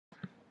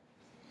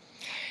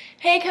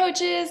Hey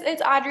coaches,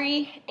 it's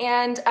Audrey,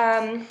 and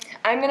I'm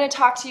going to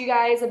talk to you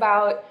guys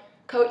about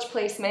coach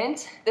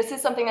placement. This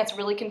is something that's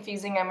really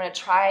confusing. I'm going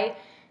to try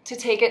to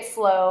take it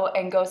slow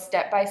and go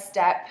step by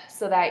step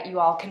so that you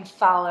all can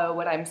follow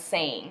what I'm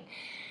saying.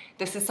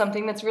 This is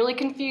something that's really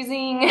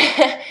confusing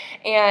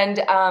and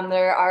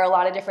there are a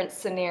lot of different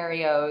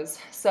scenarios.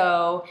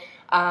 So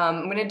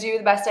I'm going to do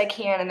the best I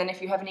can, and then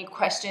if you have any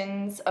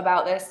questions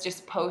about this,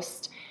 just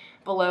post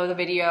below the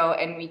video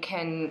and we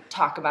can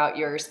talk about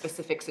your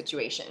specific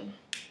situation.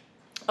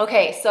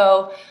 Okay,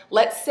 so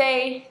let's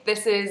say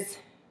this is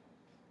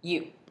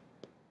you,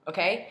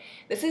 okay?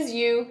 This is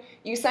you.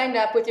 You signed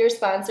up with your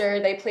sponsor.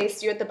 They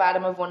placed you at the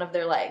bottom of one of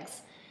their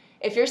legs.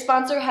 If your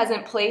sponsor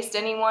hasn't placed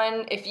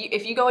anyone,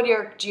 if you go to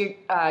your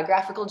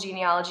geographical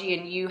genealogy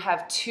and you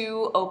have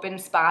 2 open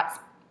spots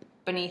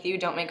beneath you,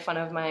 don't make fun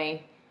of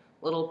my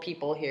little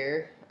people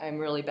here. I'm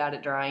really bad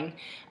at drawing.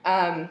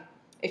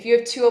 If you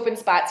have 2 open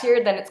spots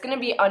here, then it's going to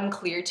be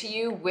unclear to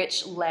you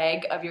which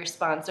leg of your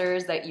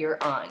sponsors that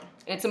you're on.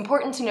 And it's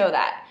important to know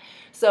that.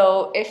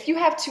 So if you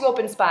have 2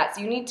 open spots,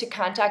 you need to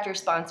contact your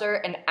sponsor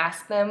and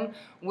ask them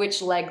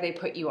which leg they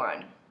put you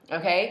on,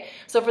 okay?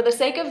 So for the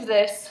sake of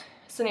this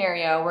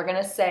scenario, we're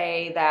going to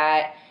say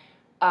that,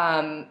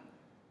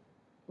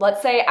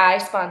 let's say I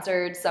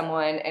sponsored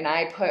someone and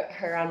I put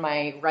her on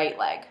my right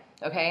leg,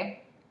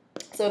 okay?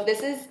 So if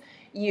this is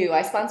you,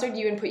 I sponsored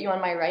you and put you on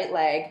my right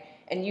leg,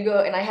 and you go,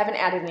 and I haven't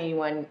added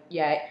anyone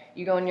yet,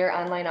 you go in your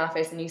online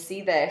office and you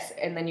see this,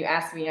 and then you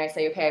ask me, and I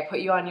say, okay, I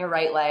put you on your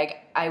right leg.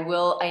 I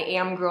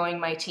am growing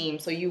my team,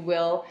 so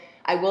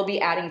I will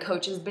be adding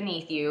coaches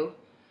beneath you.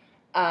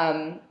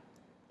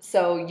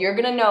 So you're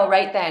gonna know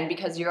right then,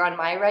 because you're on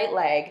my right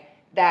leg,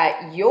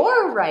 that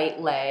your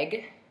right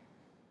leg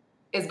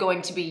is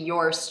going to be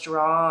your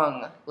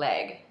strong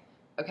leg,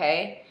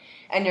 okay?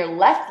 And your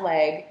left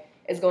leg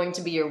is going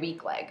to be your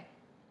weak leg.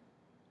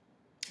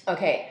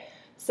 Okay,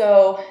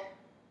 so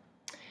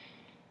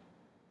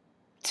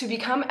to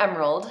become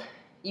Emerald,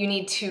 you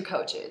need 2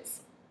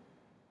 coaches.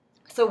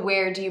 So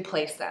where do you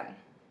place them?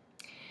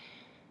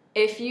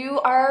 If you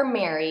are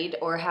married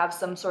or have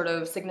some sort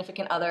of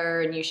significant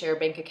other and you share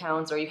bank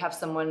accounts, or you have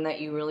someone that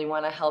you really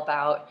want to help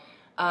out,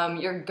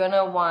 you're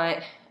gonna want,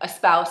 a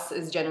spouse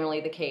is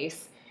generally the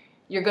case,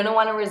 you're gonna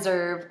want to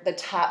reserve the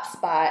top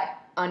spot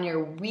on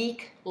your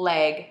weak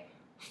leg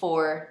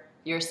for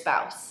your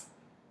spouse,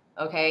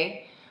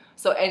 okay?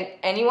 So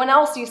anyone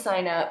else you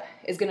sign up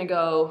is going to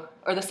go,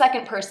 or the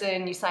second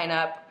person you sign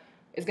up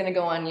is going to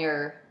go on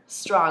your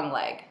strong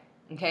leg,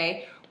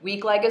 okay?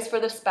 Weak leg is for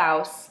the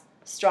spouse,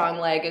 strong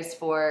leg is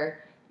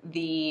for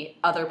the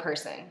other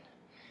person.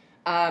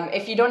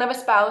 If you don't have a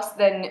spouse,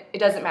 then it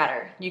doesn't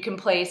matter. You can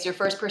place your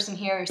first person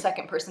here, your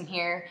second person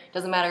here,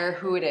 doesn't matter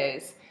who it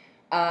is.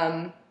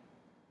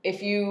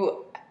 If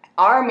you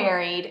are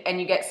married and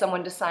you get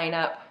someone to sign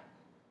up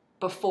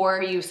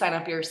before you sign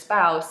up your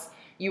spouse,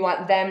 you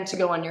want them to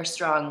go on your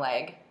strong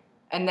leg.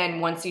 And then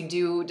once you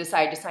do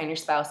decide to sign your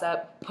spouse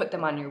up, put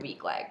them on your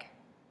weak leg.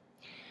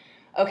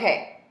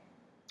 Okay,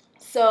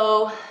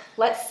 so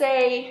let's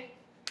say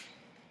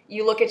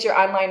you look at your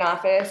online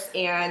office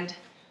and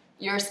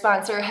your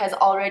sponsor has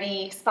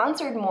already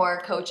sponsored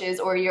more coaches,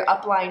 or your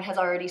upline has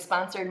already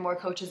sponsored more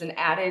coaches and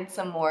added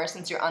some more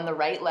since you're on the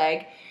right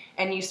leg,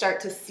 and you start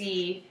to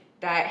see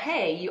that,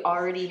 hey, you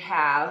already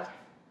have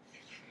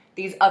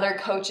these other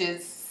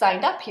coaches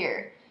signed up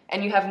here,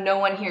 and you have no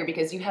one here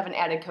because you haven't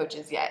added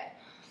coaches yet.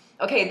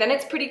 Okay, then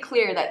it's pretty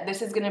clear that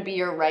this is going to be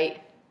your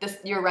right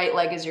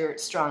leg is your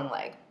strong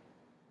leg.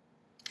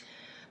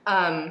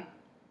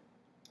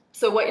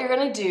 So what you're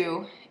going to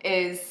do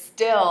is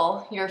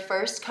still your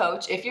first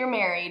coach, if you're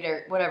married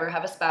or whatever,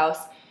 have a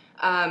spouse,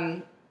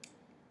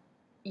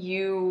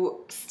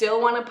 you still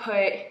want to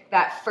put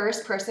that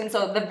first person,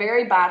 so the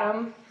very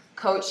bottom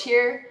coach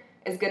here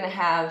is going to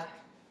have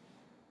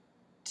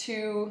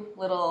 2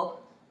 little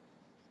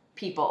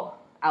people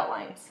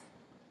outlines,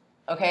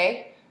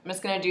 okay? I'm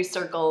just gonna do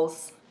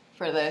circles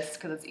for this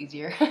because it's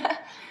easier.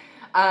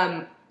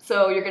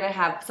 So you're gonna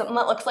have something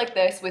that looks like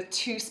this with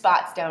 2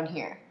 spots down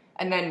here.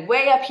 And then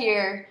way up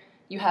here,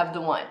 you have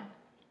the 1,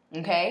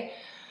 okay?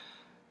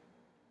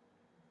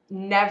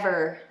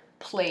 Never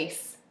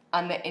place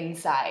on the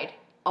inside,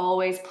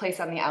 always place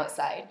on the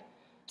outside.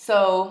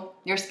 So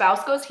your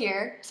spouse goes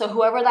here, so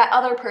whoever that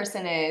other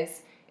person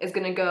is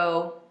gonna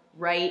go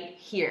right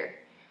here.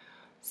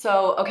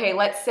 So, okay,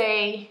 let's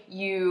say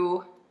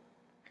you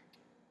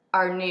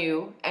are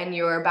new and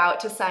you're about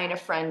to sign a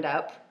friend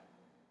up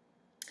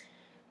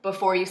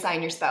before you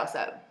sign your spouse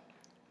up.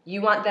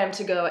 You want them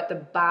to go at the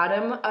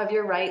bottom of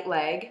your right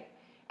leg,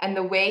 and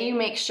the way you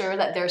make sure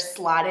that they're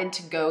slotted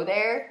to go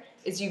there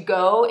is you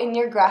go in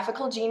your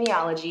graphical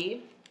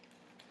genealogy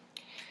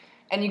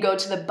and you go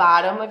to the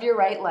bottom of your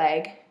right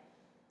leg,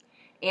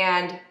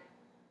 and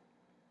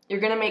you're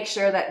gonna make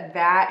sure that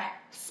that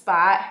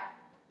spot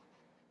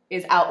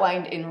is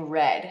outlined in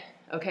red,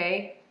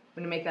 okay?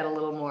 I'm gonna make that a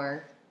little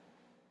more.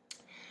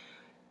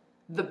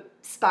 The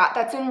spot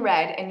that's in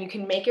red, and you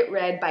can make it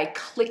red by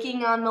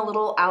clicking on the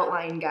little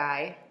outline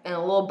guy, and a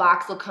little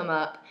box will come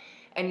up,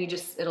 and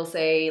it'll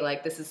say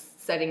like, this is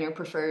setting your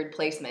preferred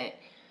placement.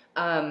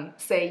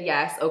 Say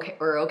yes, okay,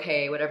 or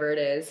okay, whatever it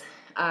is.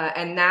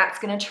 And that's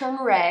gonna turn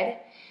red.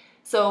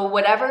 So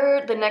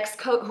whoever the next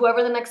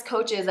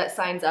coach is that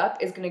signs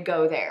up is gonna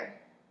go there,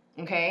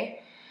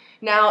 okay?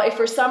 Now, if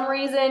for some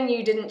reason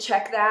you didn't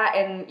check that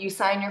and you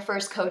signed your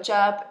first coach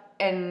up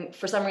and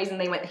for some reason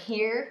they went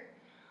here,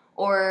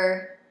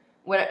 or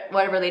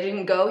whatever, they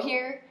didn't go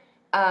here,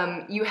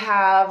 you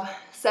have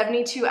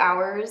 72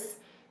 hours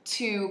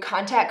to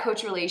contact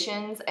Coach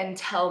Relations and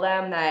tell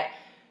them that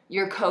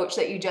your coach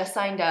that you just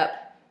signed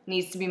up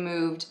needs to be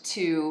moved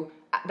to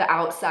the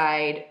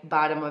outside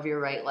bottom of your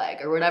right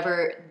leg, or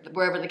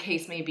wherever the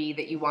case may be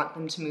that you want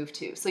them to move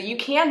to. So you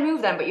can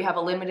move them, but you have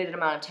a limited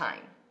amount of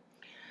time.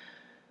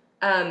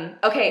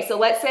 Okay, so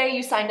let's say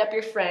you signed up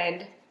your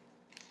friend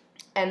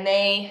and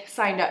they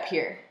signed up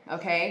here,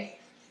 okay?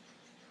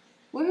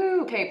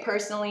 Woohoo, okay,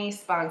 personally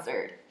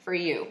sponsored for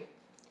you.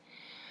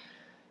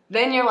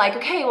 Then you're like,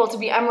 okay, well, to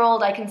be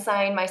Emerald, I can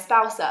sign my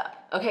spouse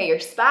up. Okay, your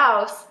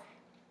spouse,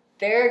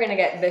 they're gonna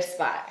get this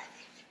spot,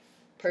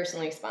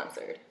 personally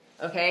sponsored,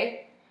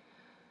 okay?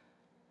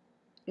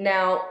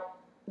 Now,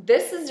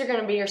 this is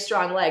gonna be your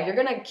strong leg. You're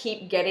gonna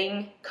keep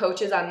getting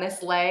coaches on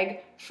this leg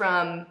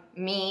from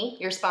me,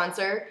 your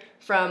sponsor,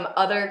 from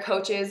other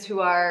coaches who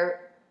are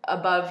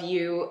above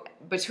you,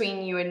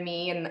 between you and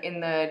me in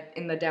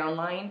the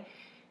downline.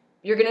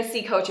 You're gonna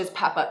see coaches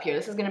pop up here.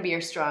 This is gonna be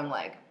your strong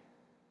leg.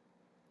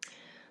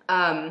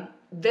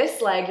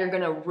 This leg, you're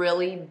gonna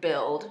really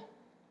build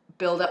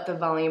up the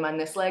volume on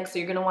this leg. So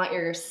you're gonna want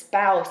your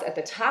spouse at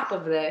the top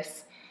of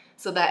this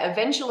so that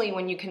eventually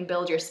when you can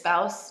build your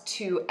spouse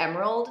to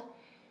Emerald,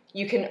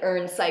 you can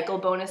earn cycle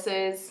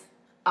bonuses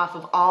off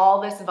of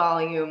all this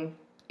volume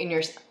in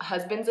your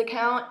husband's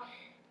account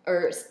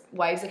or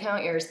wife's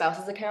account, your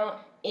spouse's account,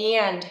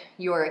 and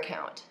your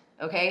account.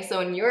 Okay,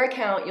 so in your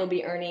account, you'll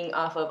be earning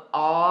off of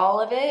all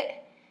of it,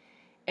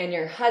 and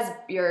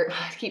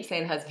I keep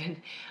saying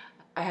husband,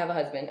 I have a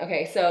husband.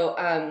 Okay, so,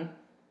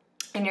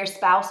 and your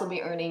spouse will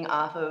be earning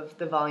off of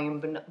the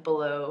volume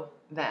below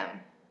them.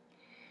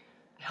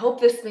 I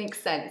hope this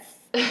makes sense.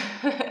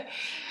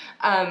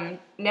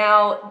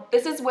 Now,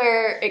 this is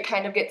where it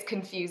kind of gets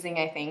confusing,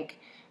 I think,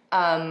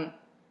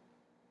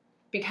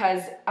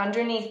 because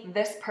underneath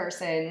this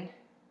person,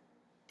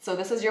 so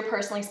this is your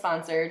personally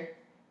sponsored,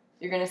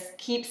 you're gonna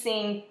keep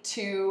seeing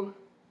 2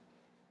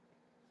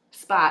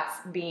 spots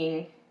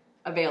being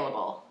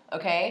available,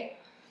 okay?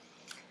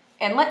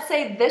 And let's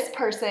say this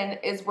person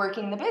is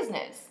working the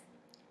business.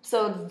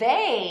 So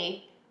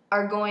they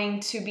are going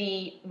to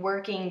be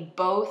working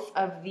both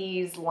of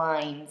these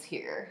lines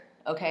here,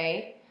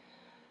 okay?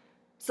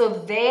 So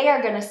they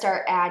are gonna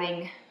start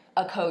adding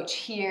a coach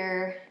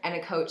here and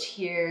a coach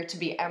here to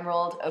be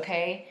Emerald,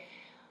 okay?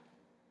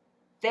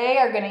 They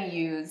are gonna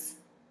use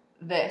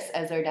this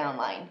as their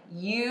downline.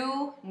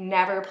 You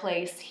never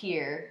place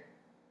here,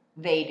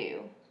 they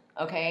do,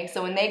 okay?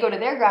 So when they go to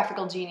their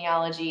graphical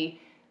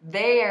genealogy,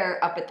 they're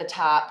up at the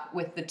top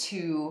with the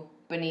 2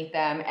 beneath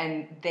them,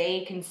 and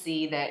they can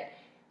see that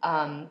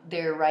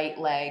their right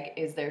leg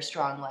is their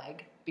strong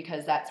leg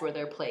because that's where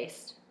they're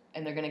placed,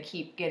 and they're gonna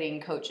keep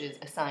getting coaches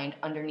assigned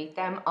underneath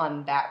them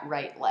on that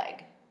right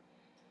leg,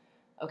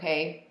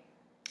 okay?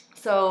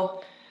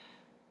 So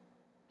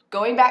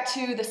going back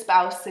to the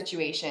spouse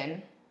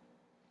situation,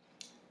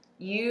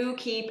 you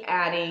keep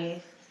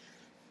adding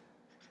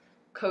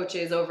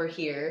coaches over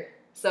here.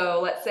 So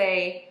let's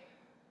say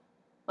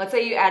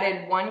you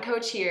added 1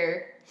 coach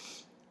here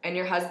and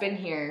your husband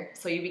here,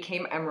 so you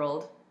became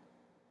Emerald.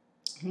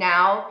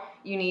 Now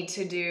you need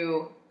to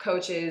do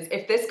coaches.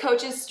 If this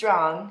coach is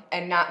strong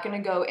and not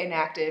gonna go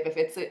inactive, if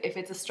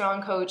it's a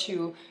strong coach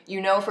who you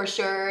know for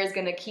sure is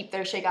gonna keep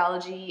their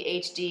Shakeology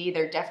HD,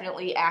 they're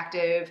definitely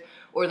active,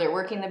 or they're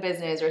working the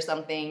business or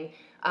something,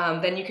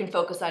 then you can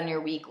focus on your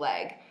weak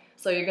leg.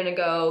 So you're gonna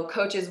go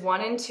coaches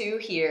 1 and 2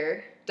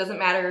 here. Doesn't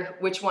matter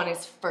which one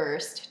is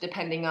first,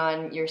 depending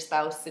on your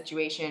spouse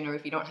situation, or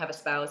if you don't have a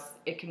spouse,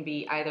 it can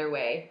be either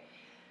way.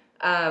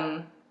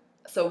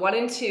 So 1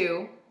 and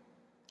 2,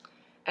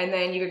 and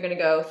then you're gonna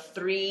go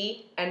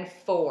 3 and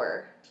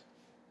 4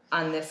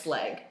 on this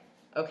leg,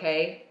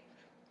 okay?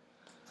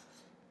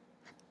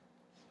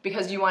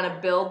 Because you wanna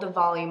build the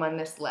volume on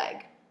this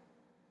leg.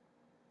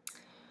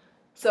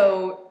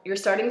 So you're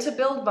starting to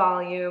build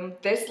volume.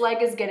 This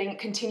leg is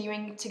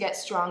continuing to get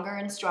stronger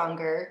and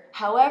stronger.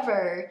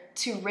 However,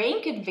 to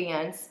rank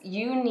advance,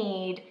 you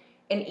need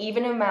an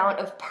even amount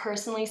of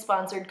personally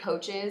sponsored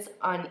coaches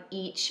on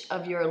each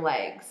of your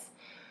legs.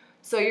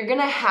 So you're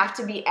gonna have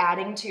to be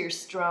adding to your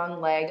strong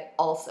leg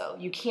also.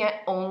 You can't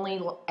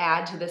only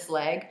add to this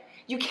leg.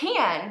 You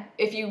can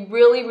if you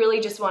really, really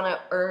just wanna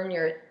earn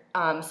your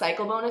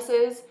cycle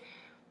bonuses,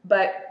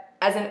 but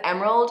as an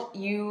Emerald,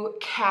 you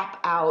cap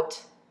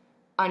out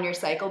on your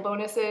cycle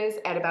bonuses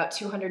at about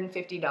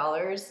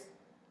 $250.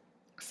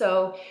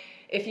 So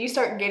if you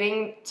start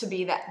getting to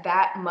be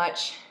that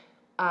much,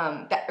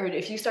 or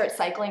if you start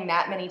cycling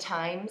that many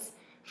times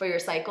for your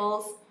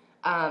cycles,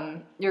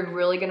 you're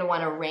really going to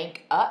want to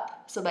rank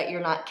up so that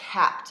you're not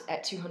capped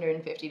at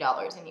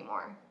 $250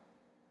 anymore.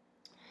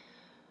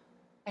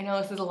 I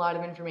know this is a lot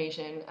of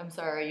information. I'm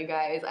sorry, you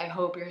guys. I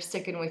hope you're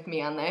sticking with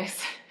me on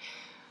this.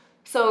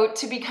 So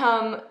to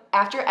become,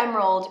 after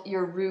Emerald,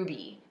 you're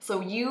Ruby.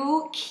 So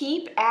you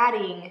keep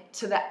adding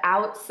to the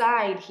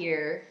outside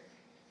here.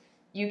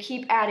 You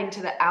keep adding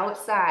to the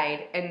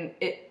outside and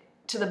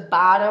to the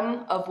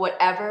bottom of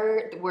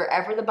wherever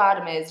the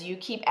bottom is, you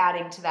keep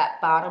adding to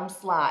that bottom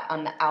slot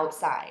on the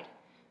outside,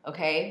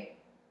 okay?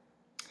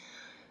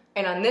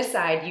 And on this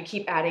side, you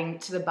keep adding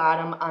to the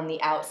bottom on the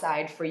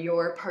outside for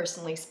your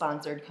personally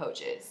sponsored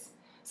coaches.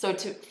 So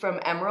from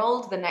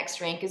Emerald, the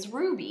next rank is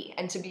Ruby.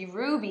 And to be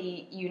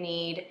Ruby, you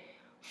need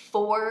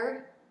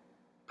 4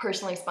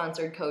 personally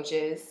sponsored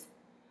coaches,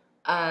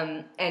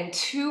 and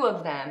 2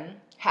 of them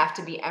have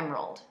to be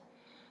Emerald.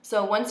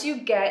 So once you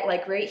get,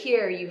 like right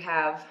here, you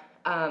have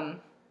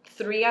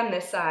 3 on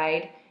this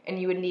side,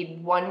 and you would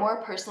need 1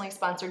 more personally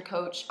sponsored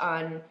coach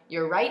on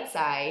your right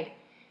side,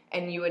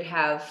 and you would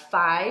have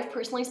 5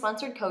 personally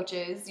sponsored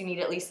coaches. You need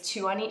at least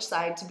 2 on each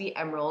side to be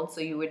Emerald,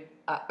 so you would,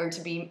 or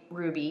to be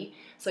Ruby.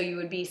 So you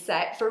would be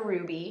set for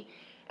Ruby.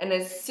 And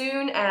as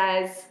soon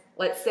as,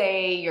 let's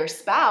say, your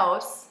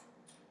spouse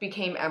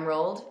became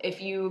Emerald, if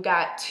you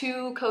got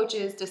 2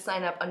 coaches to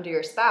sign up under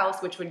your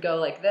spouse, which would go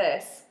like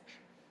this,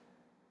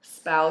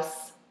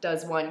 spouse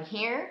does 1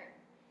 here,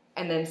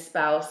 and then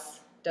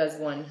spouse does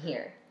 1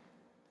 here,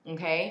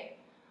 okay?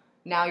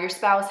 Now your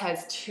spouse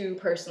has 2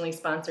 personally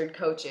sponsored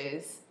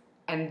coaches,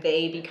 and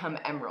they become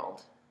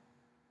Emerald.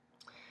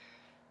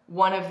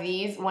 One of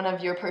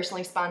your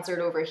personally sponsored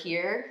over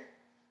here,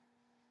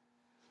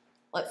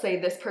 let's say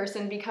this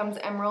person becomes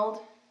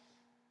Emerald,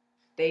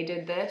 they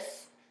did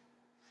this,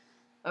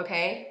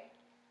 okay?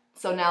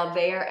 So now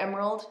they are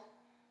Emerald,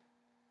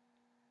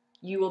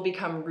 you will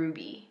become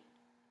Ruby,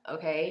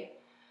 okay?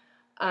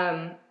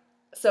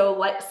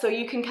 So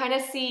you can kind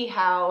of see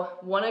how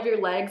one of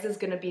your legs is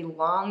going to be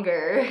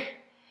longer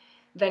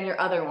than your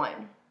other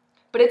one.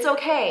 But it's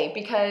okay,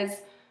 because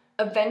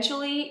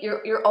eventually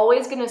you're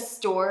always going to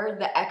store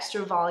the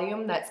extra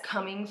volume that's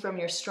coming from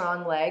your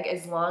strong leg.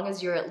 As long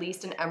as you're at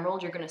least an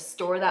Emerald, you're going to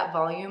store that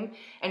volume.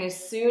 And as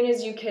soon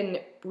as you can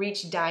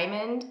reach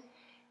Diamond,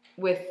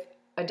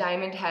 a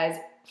Diamond has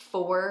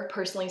 4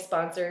 personally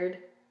sponsored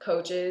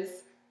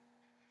coaches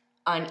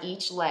on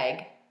each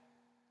leg,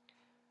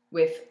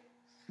 with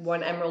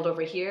 1 Emerald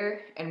over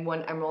here and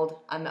 1 Emerald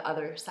on the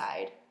other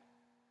side,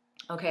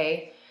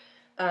 okay?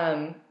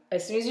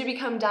 As soon as you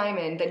become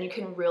Diamond, then you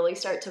can really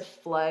start to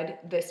flood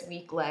this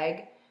weak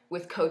leg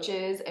with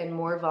coaches and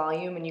more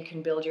volume, and you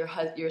can build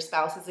your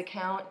spouse's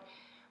account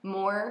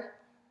more,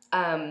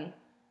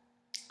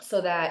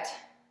 so that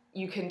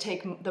you can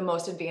take the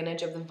most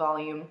advantage of the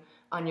volume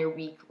on your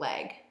weak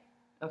leg,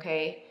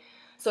 okay?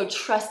 So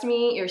trust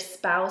me, your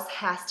spouse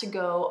has to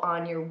go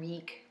on your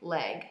weak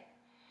leg.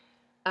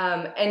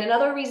 And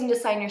another reason to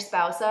sign your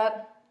spouse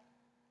up,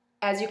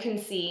 as you can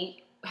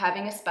see,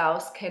 having a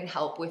spouse can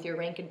help with your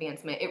rank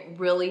advancement. It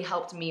really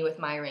helped me with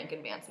my rank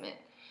advancement.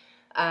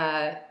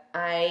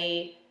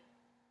 I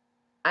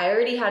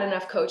already had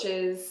enough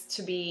coaches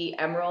to be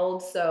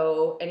Emerald,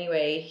 so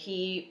anyway,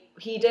 he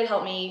did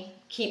help me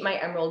keep my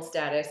Emerald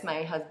status,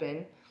 my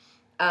husband.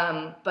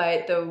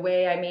 But the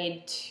way I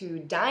made to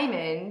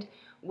Diamond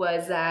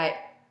was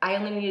that I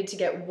only needed to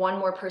get 1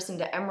 more person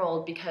to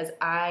Emerald because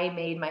I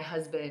made my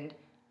husband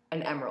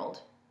an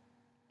Emerald.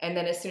 And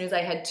then as soon as I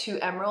had 2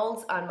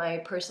 Emeralds on my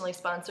personally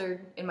sponsored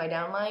in my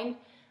downline,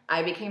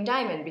 I became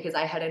Diamond because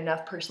I had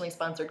enough personally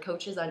sponsored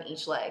coaches on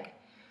each leg.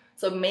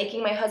 So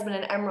making my husband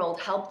an Emerald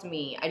helped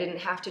me. I didn't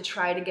have to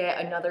try to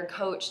get another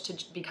coach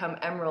to become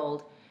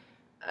Emerald.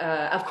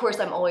 Of course,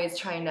 I'm always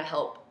trying to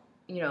help,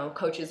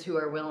 coaches who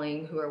are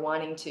willing, who are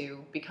wanting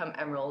to become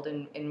Emerald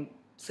and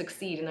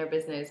succeed in their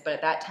business. But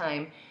at that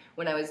time,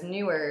 when I was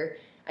newer,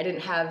 I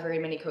didn't have very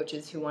many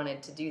coaches who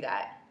wanted to do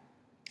that.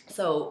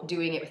 So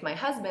doing it with my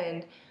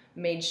husband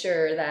made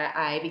sure that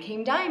I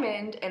became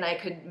Diamond and I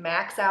could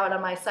max out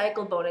on my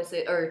cycle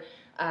bonuses, or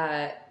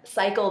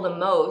cycle the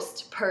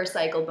most per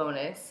cycle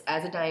bonus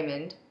as a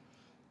Diamond.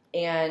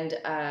 And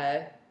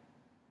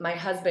my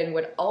husband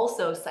would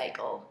also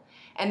cycle.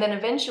 And then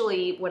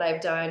eventually what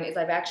I've done is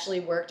I've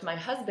actually worked my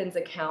husband's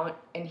account,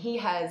 and he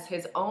has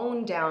his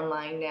own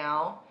downline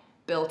now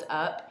built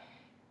up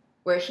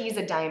where he's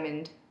a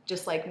Diamond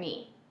just like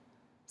me.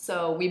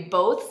 So we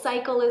both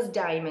cycle as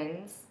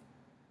Diamonds,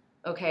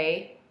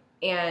 okay?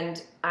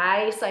 And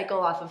I cycle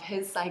off of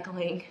his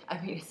cycling.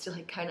 I mean, it's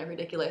like kind of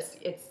ridiculous.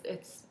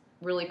 It's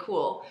really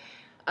cool.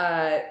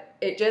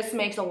 It just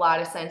makes a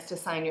lot of sense to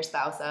sign your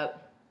spouse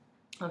up,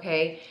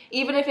 okay?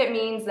 Even if it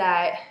means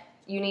that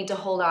you need to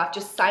hold off,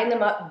 just sign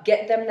them up,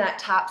 get them that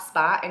top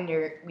spot in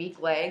your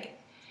weak leg.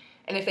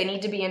 And if they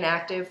need to be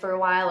inactive for a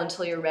while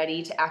until you're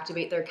ready to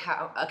activate their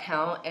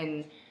account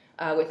and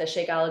with a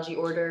Shakeology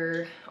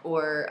order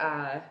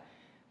or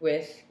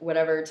with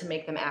whatever to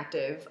make them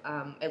active,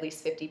 at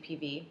least 50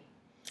 PV.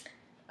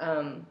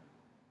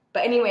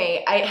 But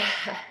anyway,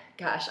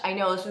 gosh, I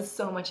know this is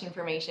so much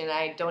information.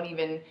 I don't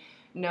even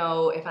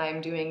know if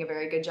I'm doing a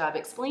very good job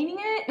explaining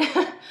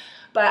it,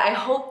 but I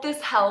hope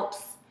this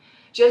helps.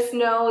 Just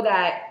know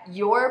that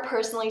your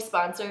personally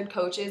sponsored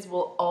coaches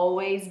will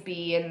always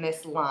be in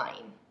this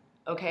line,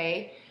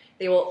 okay?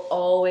 They will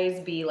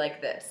always be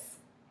like this.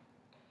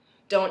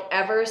 Don't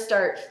ever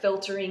start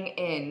filtering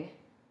in.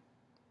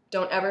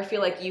 Don't ever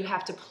feel like you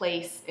have to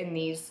place in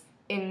these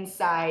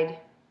inside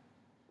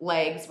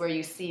legs where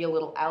you see a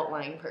little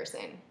outline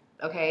person,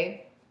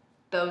 okay?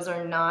 Those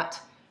are not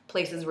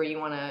places where you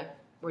want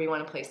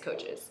to place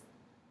coaches.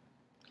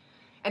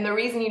 And the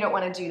reason you don't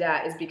want to do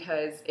that is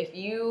because if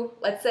you,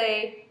 let's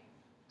say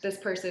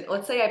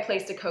I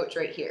placed a coach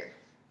right here.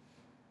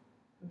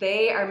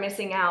 They are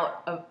missing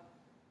out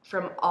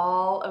from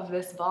all of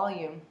this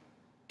volume.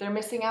 They're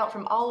missing out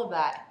from all of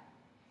that.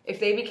 If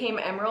they became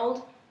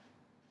Emerald,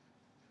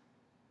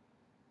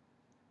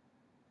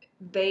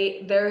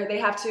 they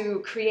have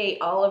to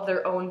create all of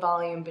their own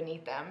volume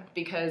beneath them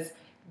because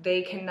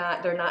they're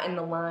not in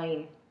the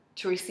line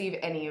to receive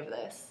any of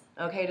this.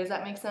 Okay, does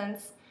that make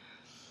sense?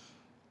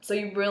 So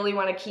you really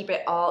want to keep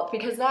it all,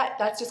 because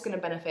that's just going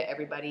to benefit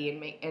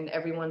everybody and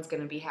everyone's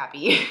going to be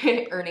happy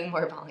earning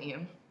more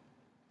volume.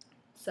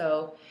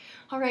 So,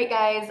 all right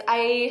guys,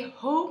 I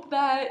hope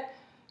that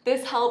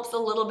this helps a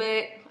little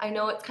bit. I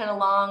know it's kind of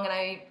long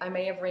and I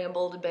may have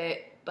rambled a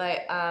bit,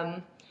 but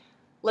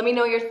let me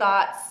know your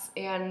thoughts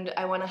and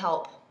I want to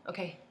help.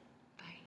 Okay.